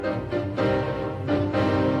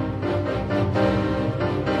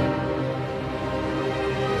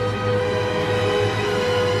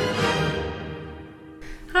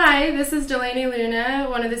this is Delaney Luna,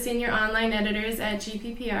 one of the senior online editors at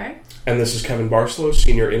GPPR. And this is Kevin Barsaloux,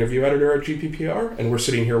 senior interview editor at GPPR, and we're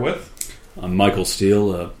sitting here with... I'm Michael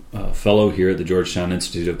Steele, a fellow here at the Georgetown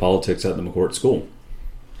Institute of Politics at the McCourt School.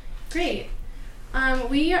 Great.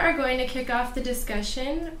 We are going to kick off the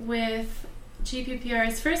discussion with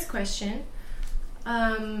GPPR's first question.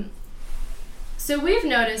 So we've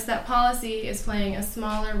noticed that policy is playing a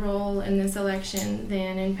smaller role in this election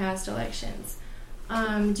than in past elections.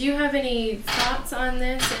 Do you have any thoughts on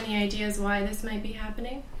this? Any ideas why this might be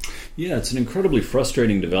happening? Yeah, it's an incredibly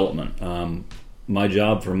frustrating development. My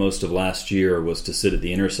job for most of last year was to sit at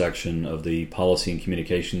the intersection of the policy and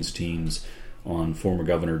communications teams on former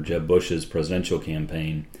Governor Jeb Bush's presidential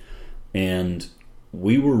campaign. And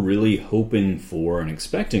we were really hoping for and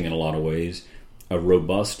expecting in a lot of ways a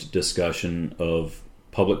robust discussion of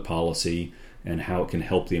public policy and how it can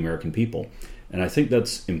help the American people. And I think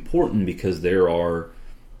that's important because there are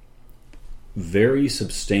very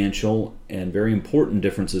substantial and very important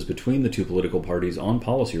differences between the two political parties on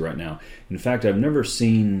policy right now. In fact, I've never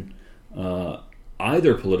seen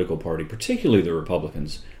either political party, particularly the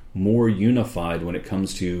Republicans, more unified when it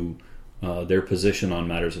comes to their position on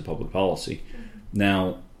matters of public policy.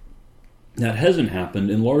 Now, that hasn't happened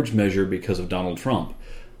in large measure because of Donald Trump,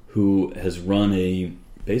 who has run a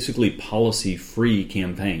basically policy-free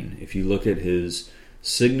campaign. If you look at his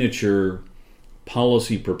signature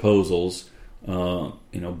policy proposals,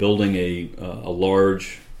 building a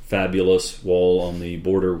large, fabulous wall on the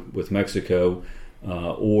border with Mexico,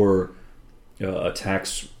 or a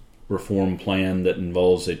tax reform plan that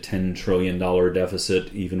involves a $10 trillion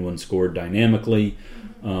deficit, even when scored dynamically,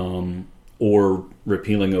 or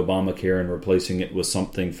repealing Obamacare and replacing it with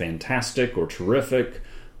something fantastic or terrific,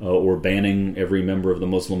 or banning every member of the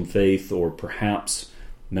Muslim faith, or perhaps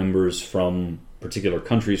members from particular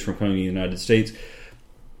countries from coming to the United States.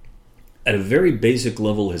 At a very basic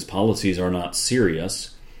level, his policies are not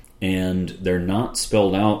serious, and they're not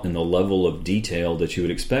spelled out in the level of detail that you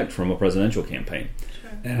would expect from a presidential campaign. Sure.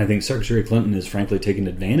 And I think Secretary Clinton has frankly taken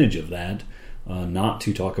advantage of that, not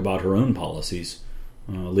to talk about her own policies,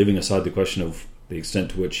 leaving aside the question of the extent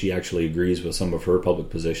to which she actually agrees with some of her public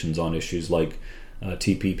positions on issues like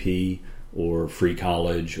TPP or free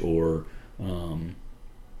college, or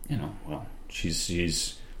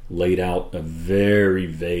she's laid out a very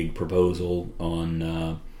vague proposal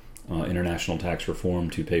on international tax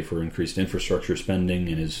reform to pay for increased infrastructure spending,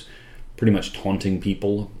 and is pretty much taunting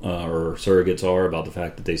people, or surrogates are, about the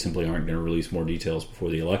fact that they simply aren't going to release more details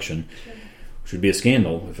before the election, Sure. which would be a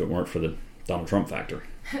scandal if it weren't for the Donald Trump factor.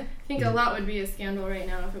 I think a lot would be a scandal right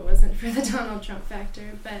now if it wasn't for the Donald Trump factor.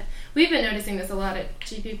 But we've been noticing this a lot at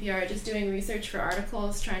GPPR, just doing research for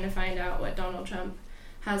articles, trying to find out what Donald Trump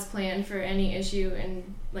has planned for any issue,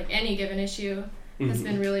 and like any given issue has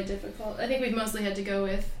been really difficult. I think we've mostly had to go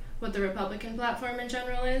with what the Republican platform in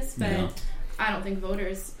general is, but yeah. I don't think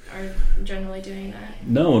voters are generally doing that.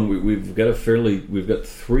 No, and we've got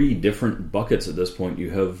three different buckets at this point.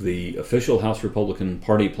 You have the official House Republican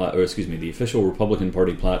Party the official Republican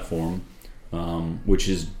Party platform, which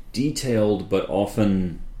is detailed but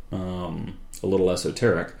often a little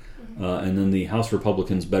esoteric, and then the House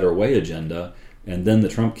Republicans' Better Way agenda, and then the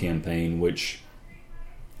Trump campaign, which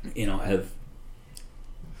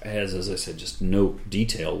has, as I said, just no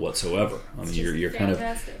detail whatsoever. I mean, you're kind of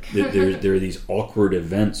there are these awkward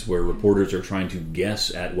events where reporters are trying to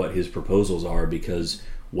guess at what his proposals are, because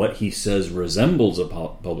what he says resembles a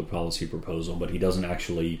public policy proposal, but he doesn't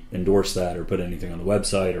actually endorse that or put anything on the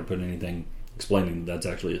website or put anything explaining that's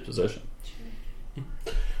actually his position.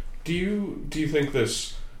 Do you think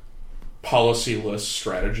this policy-less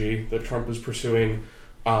strategy that Trump is pursuing,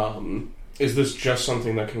 is this just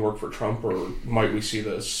something that can work for Trump, or might we see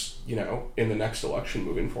this, in the next election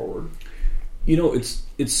moving forward?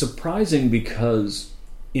 It's surprising because,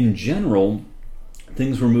 in general,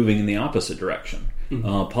 things were moving in the opposite direction.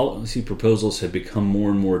 Policy proposals have become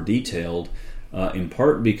more and more detailed, in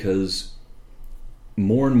part because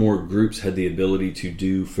more and more groups had the ability to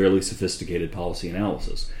do fairly sophisticated policy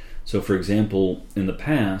analysis. So, for example, in the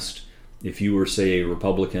past, if you were, say, a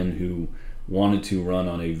Republican who wanted to run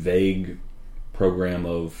on a vague program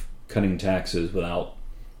of cutting taxes without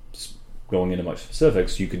going into much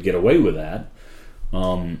specifics, you could get away with that.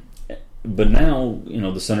 But now,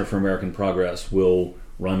 the Center for American Progress will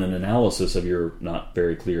run an analysis of your not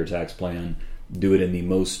very clear tax plan, do it in the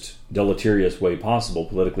most deleterious way possible,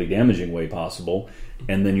 politically damaging way possible,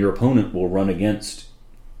 and then your opponent will run against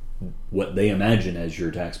what they imagine as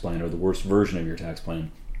your tax plan, or the worst version of your tax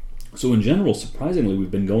plan. So in general, surprisingly,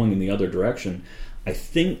 we've been going in the other direction. I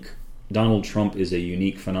think Donald Trump is a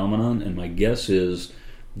unique phenomenon, and my guess is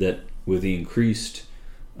that with the increased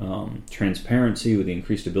transparency, with the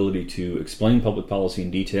increased ability to explain public policy in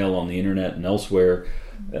detail on the internet and elsewhere,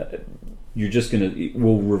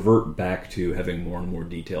 we'll revert back to having more and more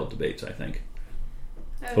detailed debates, I think.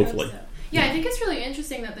 Hopefully. So. Yeah, I think it's really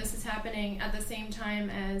interesting that this is happening at the same time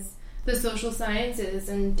as the social sciences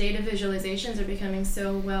and data visualizations are becoming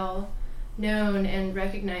so well known and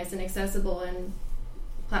recognized and accessible in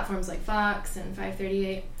platforms like Fox and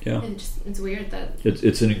 538. Yeah. It's weird that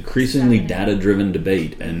it's an increasingly data-driven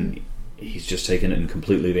debate, and he's just taken it in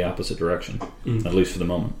completely the opposite direction, at least for the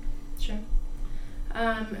moment. Sure.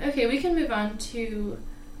 Okay, we can move on to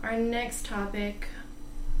our next topic.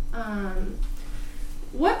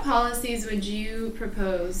 What policies would you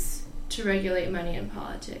propose to regulate money in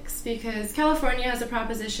politics? Because California has a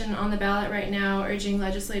proposition on the ballot right now urging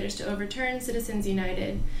legislators to overturn Citizens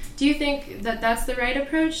United. Do you think that that's the right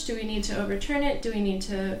approach? Do we need to overturn it? Do we need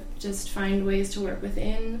to just find ways to work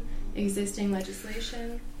within existing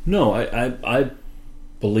legislation? No, I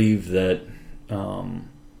believe that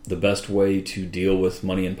the best way to deal with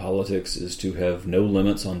money in politics is to have no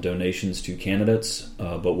limits on donations to candidates,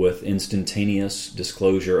 but with instantaneous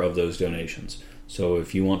disclosure of those donations. So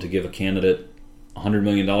if you want to give a candidate $100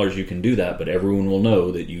 million, you can do that, but everyone will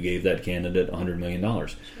know that you gave that candidate $100 million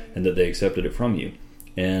and that they accepted it from you.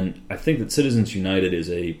 And I think that Citizens United is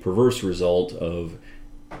a perverse result of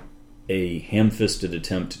a ham-fisted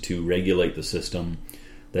attempt to regulate the system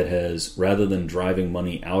that has, rather than driving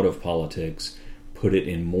money out of politics, put it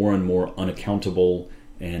in more and more unaccountable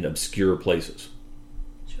and obscure places.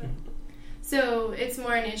 Sure. So it's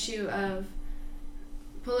more an issue of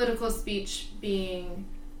political speech being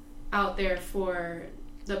out there for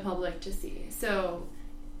the public to see. So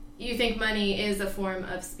you think money is a form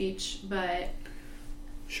of speech, but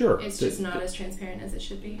sure, it's just not as transparent as it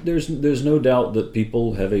should be. There's no doubt that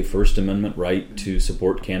people have a First Amendment right to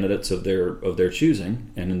support candidates of their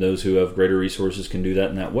choosing, and those who have greater resources can do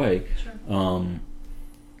that in that way. Sure.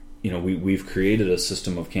 We've created a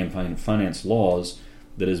system of campaign finance laws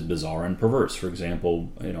that is bizarre and perverse. For example,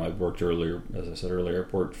 I've worked earlier, as I said earlier,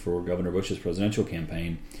 I worked for Governor Bush's presidential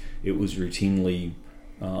campaign. It was routinely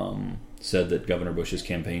said that Governor Bush's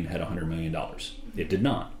campaign had $100 million. It did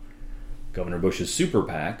not. Governor Bush's super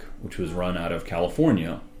PAC, which was run out of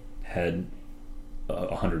California, had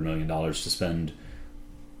 $100 million to spend.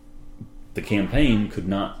 The campaign could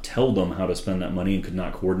not tell them how to spend that money and could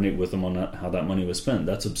not coordinate with them on how that money was spent.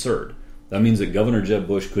 That's absurd. That means that Governor Jeb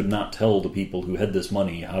Bush could not tell the people who had this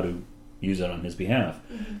money how to use it on his behalf.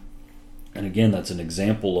 Mm-hmm. And again, that's an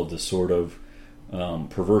example of the sort of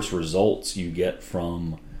perverse results you get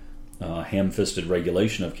from ham-fisted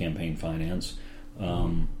regulation of campaign finance.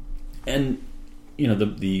 And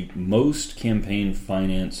the most campaign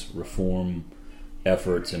finance reform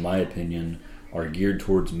efforts, in my opinion, are geared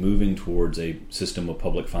towards moving towards a system of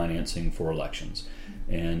public financing for elections.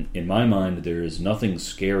 And in my mind, there is nothing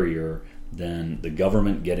scarier than the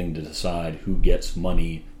government getting to decide who gets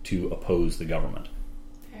money to oppose the government.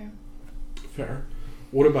 Fair.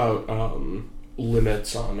 What about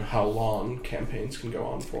limits on how long campaigns can go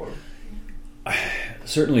on for?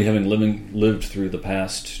 Certainly, having lived through the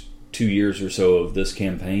past 2 years or so of this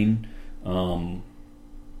campaign,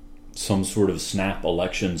 some sort of snap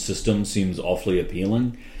election system seems awfully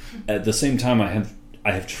appealing. At the same time, I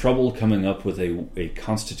have trouble coming up with a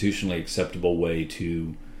constitutionally acceptable way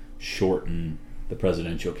to shorten the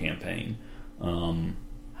presidential campaign. The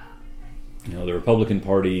Republican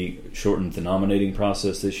Party shortened the nominating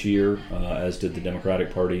process this year, as did the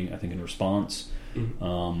Democratic Party, I think, in response.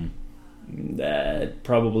 That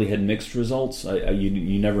probably had mixed results.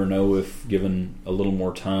 You never know if, given a little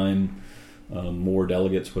more time, more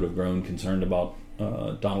delegates would have grown concerned about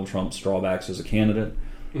Donald Trump's drawbacks as a candidate.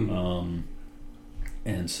 And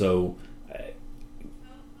so,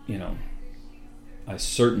 I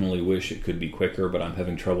certainly wish it could be quicker, but I'm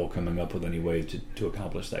having trouble coming up with any way to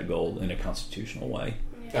accomplish that goal in a constitutional way.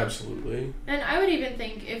 Yeah. Absolutely. And I would even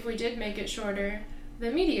think if we did make it shorter,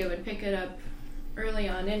 the media would pick it up early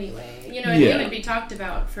on anyway. It would be talked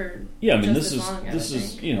about for this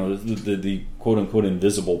is the quote unquote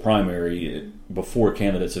invisible primary before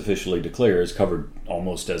candidates officially declare is covered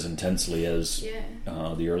almost as intensely as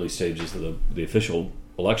the early stages of the official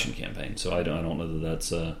election campaign. So I don't know that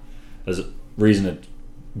that's as a reason.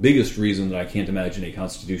 Biggest reason that I can't imagine a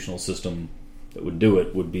constitutional system that would do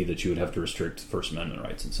it would be that you would have to restrict First Amendment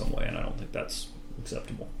rights in some way, and I don't think that's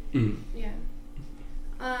acceptable. Yeah.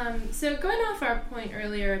 So going off our point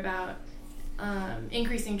earlier about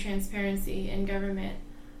increasing transparency in government,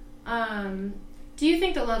 do you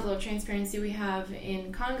think the level of transparency we have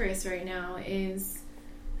in Congress right now is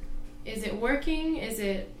it working? Is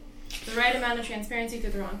it the right amount of transparency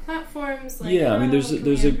through the wrong platforms? Like, yeah, I mean, there's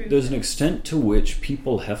there's an extent to which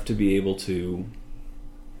people have to be able to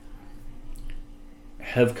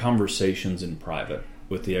have conversations in private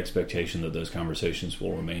with the expectation that those conversations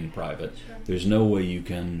will remain private. Sure. There's no way you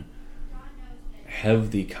can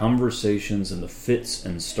have the conversations and the fits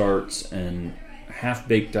and starts and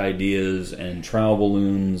half-baked ideas and trial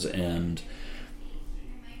balloons and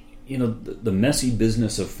the messy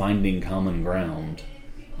business of finding common ground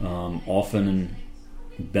often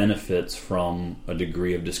benefits from a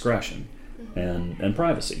degree of discretion and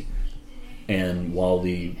privacy. And while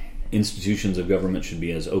the institutions of government should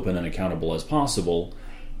be as open and accountable as possible,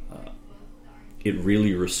 it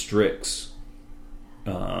really restricts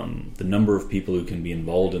the number of people who can be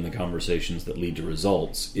involved in the conversations that lead to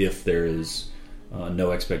results if there is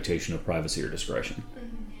no expectation of privacy or discretion.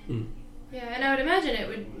 Mm-hmm. Yeah, and I would imagine it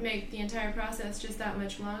would make the entire process just that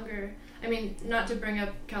much longer. I mean, not to bring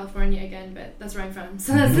up California again, but that's where I'm from,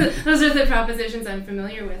 so those are the propositions I'm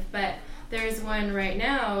familiar with. But there's one right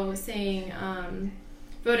now saying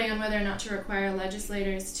voting on whether or not to require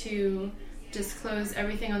legislators to disclose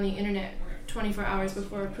everything on the internet 24 hours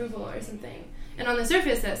before approval or something. And on the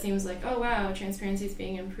surface, that seems like, oh wow, transparency is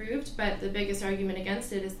being improved, but the biggest argument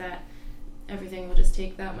against it is that everything will just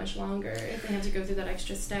take that much longer if they have to go through that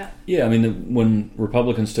extra step. Yeah, I mean, when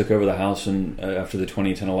Republicans took over the House and after the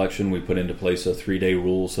 2010 election, we put into place a 3-day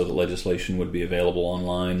rule so that legislation would be available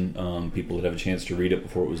online. People would have a chance to read it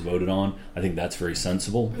before it was voted on. I think that's very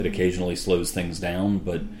sensible. Mm-hmm. It occasionally slows things down,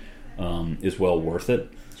 but is well worth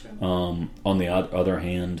it. Sure. On the other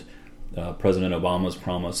hand, President Obama's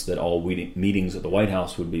promise that all meetings at the White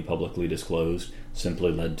House would be publicly disclosed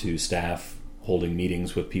simply led to staff holding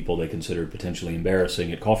meetings with people they considered potentially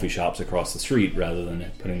embarrassing at coffee shops across the street rather than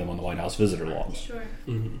putting them on the White House visitor logs. Sure.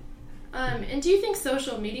 Mm-hmm. And do you think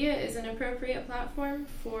social media is an appropriate platform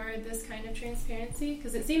for this kind of transparency?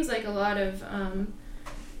 Because it seems like a lot of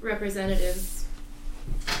representatives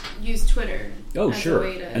use Twitter. Oh, sure,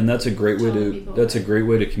 and that's a great way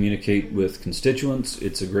to communicate with constituents.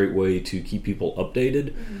 It's a great way to keep people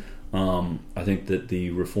updated. Mm-hmm. I think that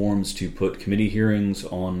the reforms to put committee hearings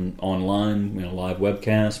online, live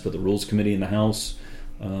webcast, put the Rules Committee in the House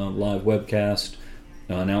live webcast,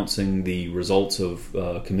 announcing the results of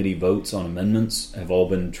committee votes on amendments have all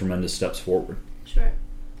been tremendous steps forward. Sure.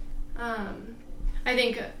 I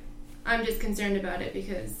think I'm just concerned about it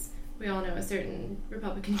because we all know a certain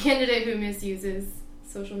Republican candidate who misuses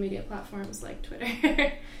social media platforms like Twitter.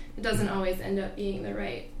 It doesn't always end up being the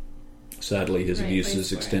right. Sadly, his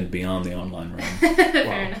abuses extend beyond the online realm.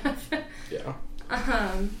 Fair enough. Yeah.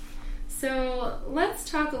 So let's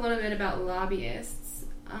talk a little bit about lobbyists.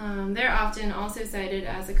 They're often also cited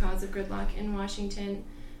as a cause of gridlock in Washington.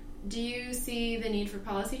 Do you see the need for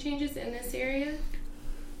policy changes in this area?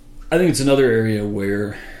 I think it's another area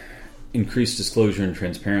where increased disclosure and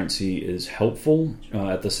transparency is helpful.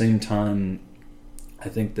 At the same time, I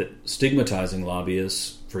think that stigmatizing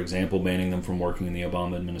lobbyists, for example, banning them from working in the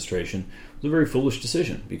Obama administration, was a very foolish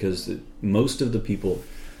decision because most of the people,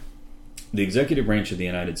 the executive branch of the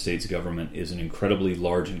United States government is an incredibly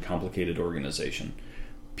large and complicated organization.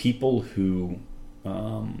 People who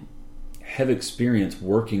have experience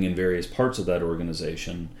working in various parts of that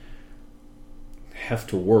organization have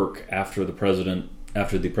to work after the president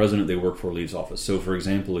they work for leaves office. So, for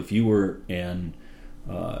example, if you were an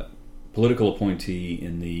political appointee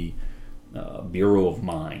in the Bureau of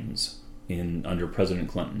Mines under President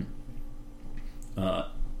Clinton,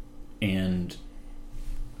 and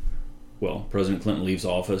President Clinton leaves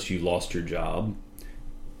office, you lost your job.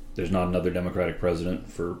 There's not another Democratic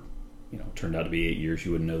president for, turned out to be 8 years.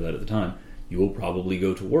 You wouldn't know that at the time. You will probably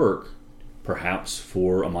go to work, perhaps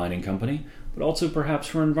for a mining company, but also perhaps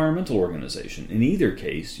for an environmental organization. In either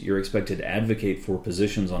case, you're expected to advocate for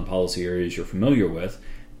positions on policy areas you're familiar with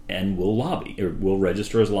and will lobby, or will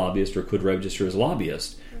register as a lobbyist, or could register as a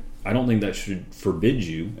lobbyist. I don't think that should forbid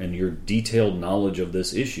you and your detailed knowledge of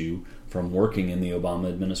this issue from working in the Obama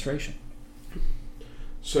administration.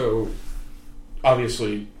 So,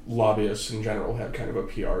 obviously, lobbyists in general have kind of a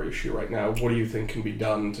PR issue right now. What do you think can be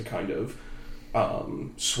done to kind of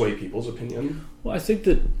sway people's opinion? Well, I think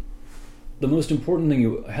that the most important thing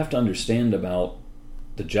you have to understand about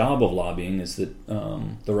the job of lobbying is that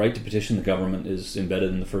the right to petition the government is embedded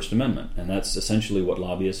in the First Amendment, and that's essentially what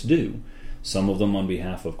lobbyists do. Some of them on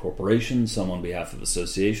behalf of corporations, some on behalf of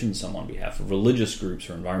associations, some on behalf of religious groups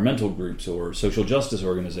or environmental groups or social justice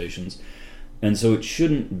organizations. And so it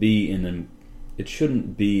shouldn't be an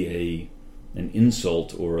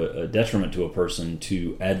insult or a detriment to a person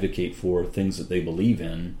to advocate for things that they believe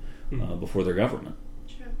in before their government.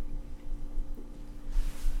 Sure.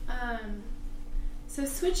 So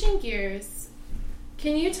switching gears,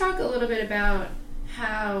 can you talk a little bit about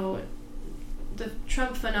how the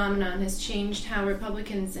Trump phenomenon has changed how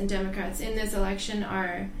Republicans and Democrats in this election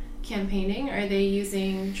are campaigning? Are they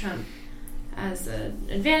using Trump as an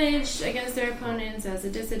advantage against their opponents, as a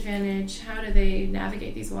disadvantage? How do they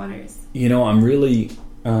navigate these waters? I'm really...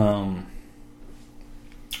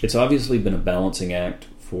 it's obviously been a balancing act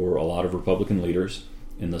for a lot of Republican leaders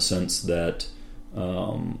in the sense that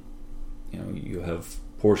you have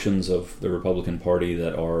portions of the Republican Party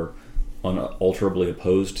that are unalterably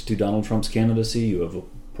opposed to Donald Trump's candidacy. You have a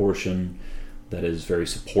portion that is very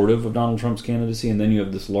supportive of Donald Trump's candidacy, and then you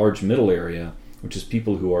have this large middle area, which is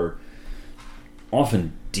people who are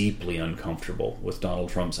often deeply uncomfortable with Donald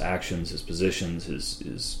Trump's actions, his positions,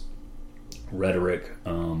 his rhetoric,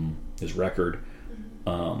 his record,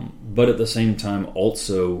 but at the same time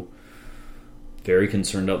also very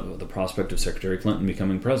concerned about the prospect of Secretary Clinton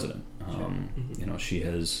becoming president. She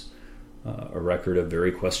has a record of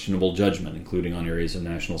very questionable judgment, including on areas of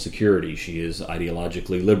national security. She is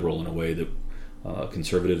ideologically liberal in a way that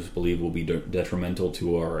conservatives believe will be detrimental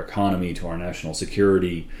to our economy, to our national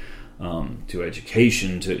security, to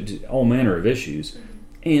education, to all manner of issues.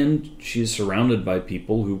 And she is surrounded by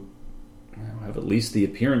people who have at least the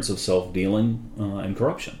appearance of self-dealing and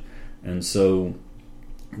corruption. And so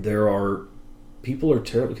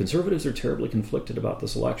conservatives are terribly conflicted about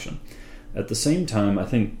this election. At the same time, I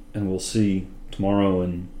think, and we'll see tomorrow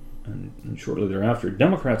and shortly thereafter,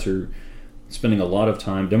 Democrats are spending a lot of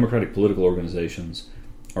time, Democratic political organizations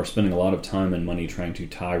are spending a lot of time and money trying to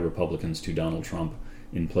tie Republicans to Donald Trump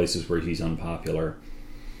in places where he's unpopular.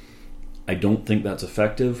 I don't think that's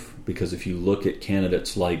effective, because if you look at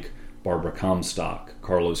candidates like Barbara Comstock,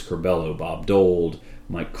 Carlos Curbelo, Bob Dole,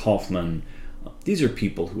 Mike Kaufman, these are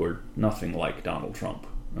people who are nothing like Donald Trump.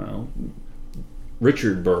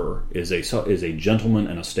 Richard Burr is a gentleman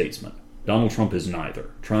and a statesman. Donald Trump is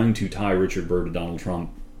neither. Trying to tie Richard Burr to Donald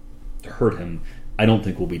Trump to hurt him, I don't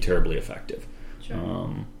think will be terribly effective.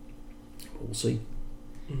 Sure. We'll see.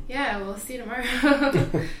 Yeah, we'll see tomorrow.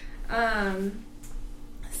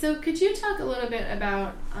 So could you talk a little bit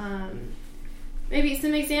about maybe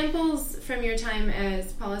some examples from your time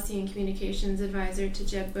as policy and communications advisor to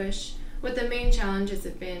Jeb Bush, what the main challenges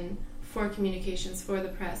have been for communications for the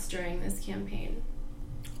press during this campaign?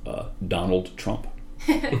 Donald Trump.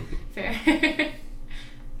 Fair.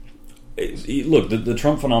 Look, the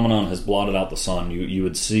Trump phenomenon has blotted out the sun. You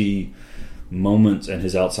would see moments, and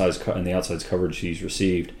the outside coverage he's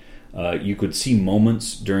received. You could see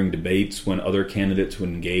moments during debates when other candidates would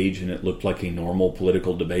engage, and it looked like a normal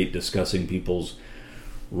political debate discussing people's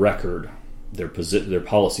record, their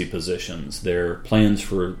policy positions, their plans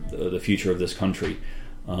for the future of this country.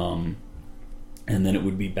 And then it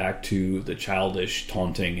would be back to the childish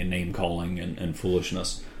taunting and name-calling and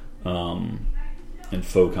foolishness and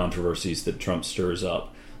faux controversies that Trump stirs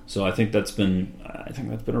up. So I think that's been a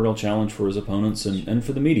real challenge for his opponents and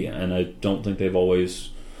for the media. And I don't think they've always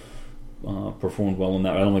performed well in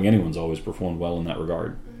that. I don't think anyone's always performed well in that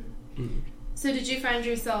regard. So did you find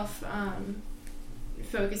yourself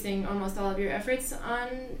focusing almost all of your efforts on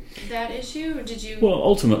that issue, or did you? Well,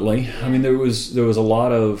 ultimately, I mean, there was a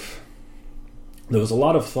lot of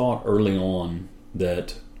thought early on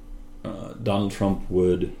that Donald Trump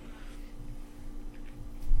would.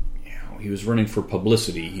 He was running for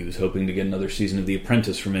publicity. He was hoping to get another season of The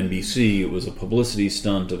Apprentice from NBC. It was a publicity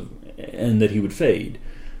stunt, and that he would fade.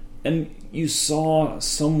 And you saw a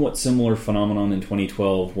somewhat similar phenomenon in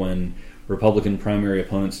 2012 when Republican primary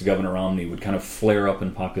opponents to Governor Romney would kind of flare up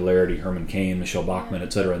in popularity, Herman Cain, Michelle Bachmann,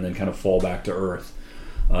 etc., and then kind of fall back to earth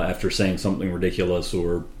after saying something ridiculous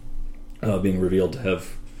or being revealed to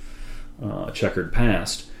have a checkered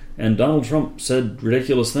past. And Donald Trump said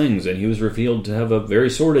ridiculous things, and he was revealed to have a very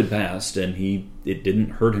sordid past, and it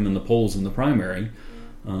didn't hurt him in the polls in the primary,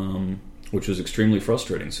 which was extremely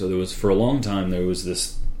frustrating. So for a long time, there was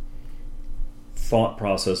this thought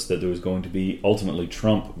process that there was going to be ultimately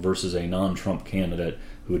Trump versus a non-Trump candidate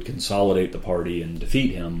who would consolidate the party and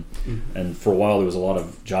defeat him. Mm-hmm. And for a while, there was a lot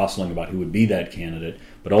of jostling about who would be that candidate,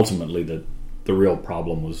 but ultimately the real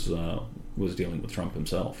problem was dealing with Trump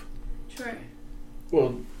himself. Sure.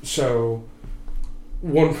 Well, so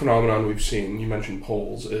one phenomenon we've seen, you mentioned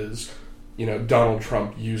polls, is, Donald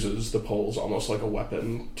Trump uses the polls almost like a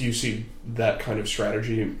weapon. Do you see that kind of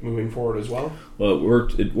strategy moving forward as well? Well,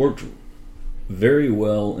 it worked very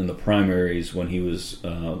well in the primaries when he was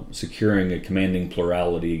securing a commanding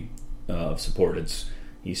plurality of support.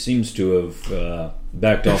 He seems to have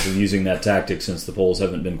backed off of using that tactic since the polls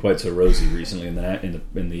haven't been quite so rosy recently in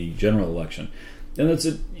the general election, and it's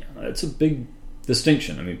a big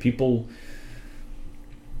distinction. I mean, people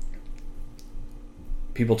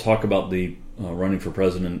people talk about the running for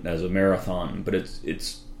president as a marathon, but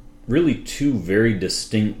it's really two very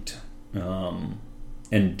distinct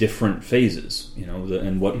and different phases.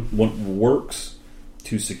 And what works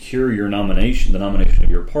to secure your nomination, the nomination of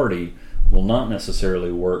your party, will not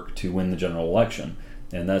necessarily work to win the general election.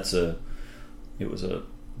 And it was a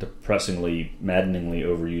depressingly, maddeningly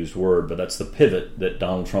overused word, but that's the pivot that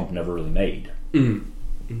Donald Trump never really made. Mm-hmm.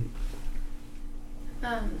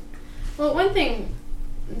 Well, one thing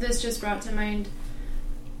this just brought to mind,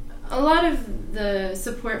 a lot of the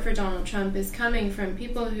support for Donald Trump is coming from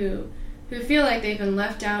people who feel like they've been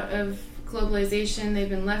left out of globalization, they've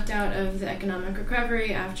been left out of the economic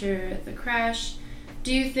recovery after the crash.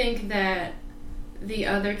 Do you think that the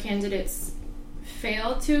other candidates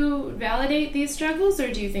failed to validate these struggles,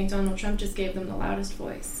 or do you think Donald Trump just gave them the loudest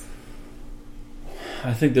voice?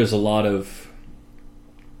 I think there's a lot of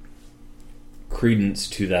credence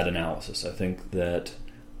to that analysis. I think that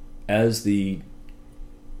as the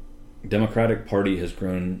Democratic Party has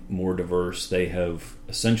grown more diverse, they have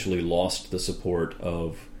essentially lost the support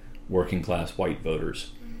of working class white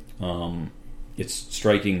voters. It's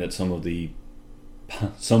striking that some of the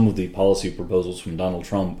policy proposals from Donald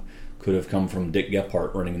Trump could have come from Dick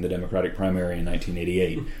Gephardt running in the Democratic primary in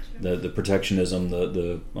 1988. The protectionism,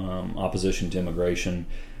 the opposition to immigration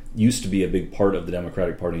used to be a big part of the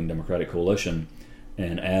Democratic Party and Democratic coalition.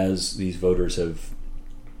 And as these voters have,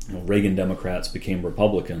 Reagan Democrats became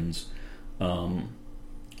Republicans,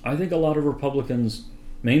 I think a lot of Republicans,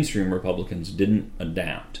 mainstream Republicans, didn't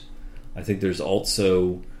adapt. I think there's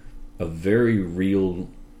also a very real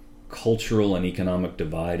cultural and economic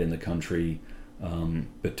divide in the country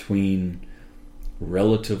between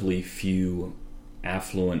relatively few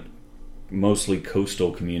affluent, mostly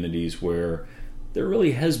coastal communities where there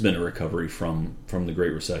really has been a recovery from the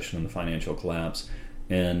Great Recession and the financial collapse,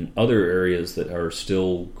 and other areas that are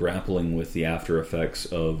still grappling with the after effects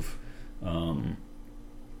of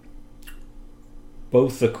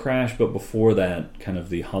both the crash, but before that, kind of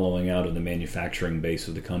the hollowing out of the manufacturing base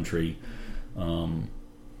of the country. I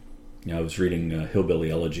was reading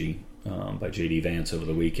Hillbilly Elegy by J.D. Vance over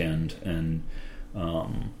the weekend, and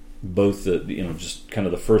both the just kind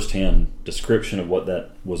of the firsthand description of what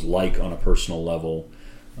that was like on a personal level,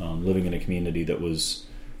 living in a community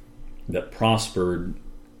that prospered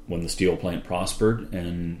when the steel plant prospered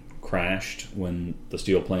and crashed when the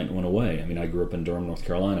steel plant went away. I mean, I grew up in Durham, North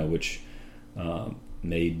Carolina, which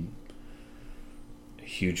made a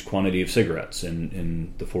huge quantity of cigarettes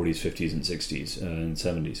in the 40s, 50s, and 60s and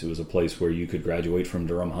 70s. It was a place where you could graduate from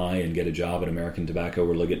Durham High and get a job at American Tobacco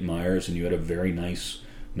or Liggett & Myers, and you had a very nice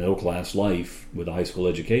middle-class life with a high school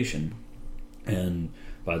education. And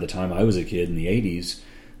by the time I was a kid in the 80s,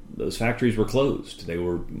 those factories were closed. They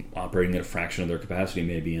were operating at a fraction of their capacity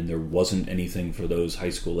maybe, and there wasn't anything for those high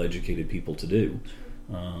school educated people to do.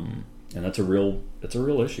 And that's a real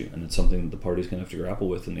issue, and it's something that the party's going to have to grapple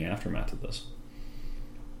with in the aftermath of this.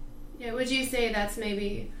 Yeah, would you say that's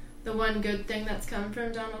maybe the one good thing that's come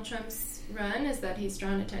from Donald Trump's run, is that he's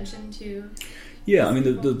drawn attention to? Yeah, I mean,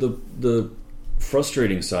 the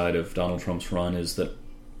frustrating side of Donald Trump's run is that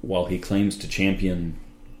while he claims to champion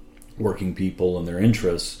working people and their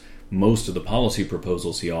interests, most of the policy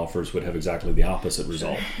proposals he offers would have exactly the opposite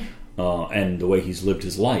result. And the way he's lived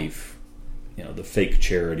his life, the fake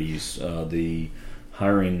charities, the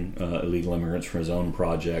hiring illegal immigrants for his own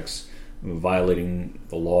projects, violating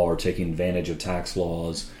the law or taking advantage of tax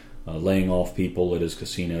laws, laying off people at his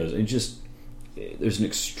casinos. There's an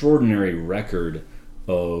extraordinary record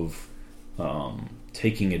of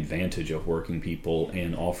taking advantage of working people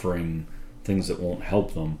and offering things that won't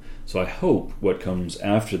help them. So I hope what comes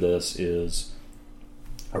after this is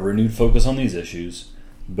a renewed focus on these issues,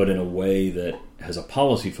 but in a way that has a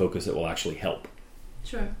policy focus that will actually help.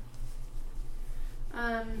 Sure.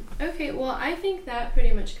 Okay, well, I think that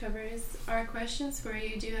pretty much covers our questions for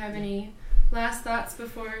you. Do you have any last thoughts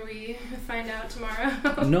before we find out tomorrow?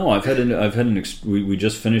 No, we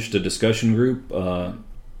just finished a discussion group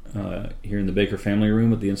here in the Baker Family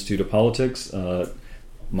Room at the Institute of Politics.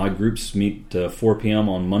 My groups meet 4 p.m.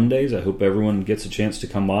 on Mondays. I hope everyone gets a chance to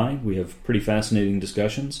come by. We have pretty fascinating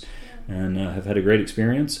discussions and have had a great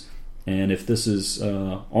experience. And if this is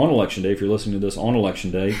on Election Day, if you're listening to this on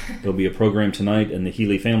Election Day, there'll be a program tonight in the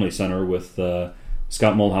Healy Family Center with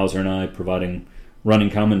Scott Mulhauser and I providing running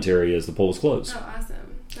commentary as the polls close. Oh, awesome.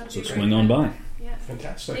 That'll So be swing on by. Yeah.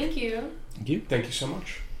 Fantastic. Thank you. Thank you. Thank you so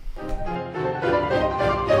much.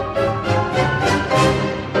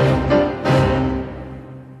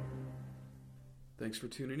 Thanks for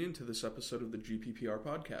tuning in to this episode of the GPPR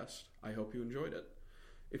podcast. I hope you enjoyed it.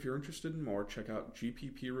 If you're interested in more, check out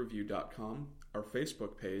gppreview.com, our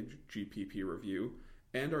Facebook page, GPP Review,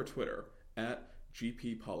 and our Twitter,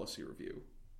 @GP Policy Review.